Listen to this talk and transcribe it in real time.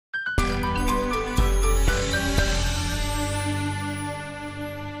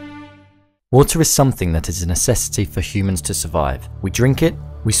Water is something that is a necessity for humans to survive. We drink it,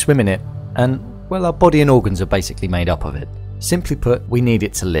 we swim in it, and, well, our body and organs are basically made up of it. Simply put, we need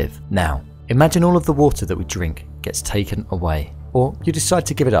it to live. Now, imagine all of the water that we drink gets taken away, or you decide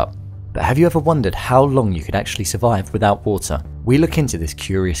to give it up. But have you ever wondered how long you could actually survive without water? We look into this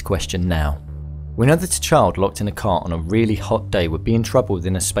curious question now. We know that a child locked in a car on a really hot day would be in trouble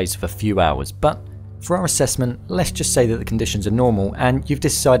within a space of a few hours, but for our assessment, let's just say that the conditions are normal and you've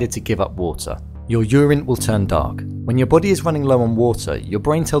decided to give up water. Your urine will turn dark. When your body is running low on water, your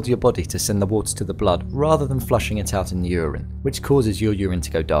brain tells your body to send the water to the blood rather than flushing it out in the urine, which causes your urine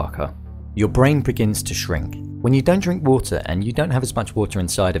to go darker. Your brain begins to shrink. When you don't drink water and you don't have as much water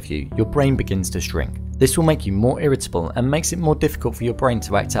inside of you, your brain begins to shrink. This will make you more irritable and makes it more difficult for your brain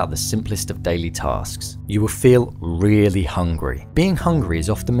to act out the simplest of daily tasks. You will feel really hungry. Being hungry is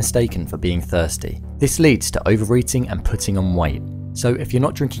often mistaken for being thirsty. This leads to overeating and putting on weight. So if you're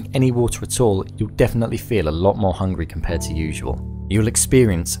not drinking any water at all, you'll definitely feel a lot more hungry compared to usual. You'll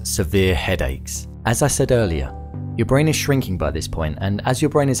experience severe headaches. As I said earlier, your brain is shrinking by this point, and as your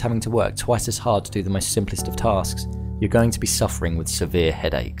brain is having to work twice as hard to do the most simplest of tasks, you're going to be suffering with severe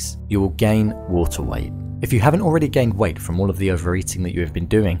headaches. You will gain water weight. If you haven't already gained weight from all of the overeating that you have been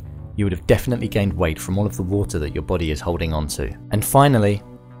doing, you would have definitely gained weight from all of the water that your body is holding on to. And finally,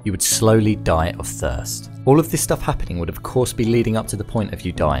 you would slowly die of thirst. All of this stuff happening would of course be leading up to the point of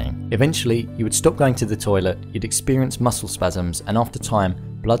you dying. Eventually, you would stop going to the toilet, you'd experience muscle spasms, and after time,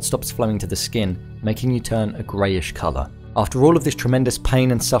 blood stops flowing to the skin, making you turn a greyish colour. After all of this tremendous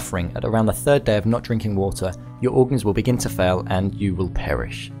pain and suffering, at around the third day of not drinking water, your organs will begin to fail and you will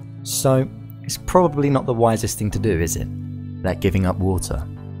perish. So, it's probably not the wisest thing to do, is it? That giving up water.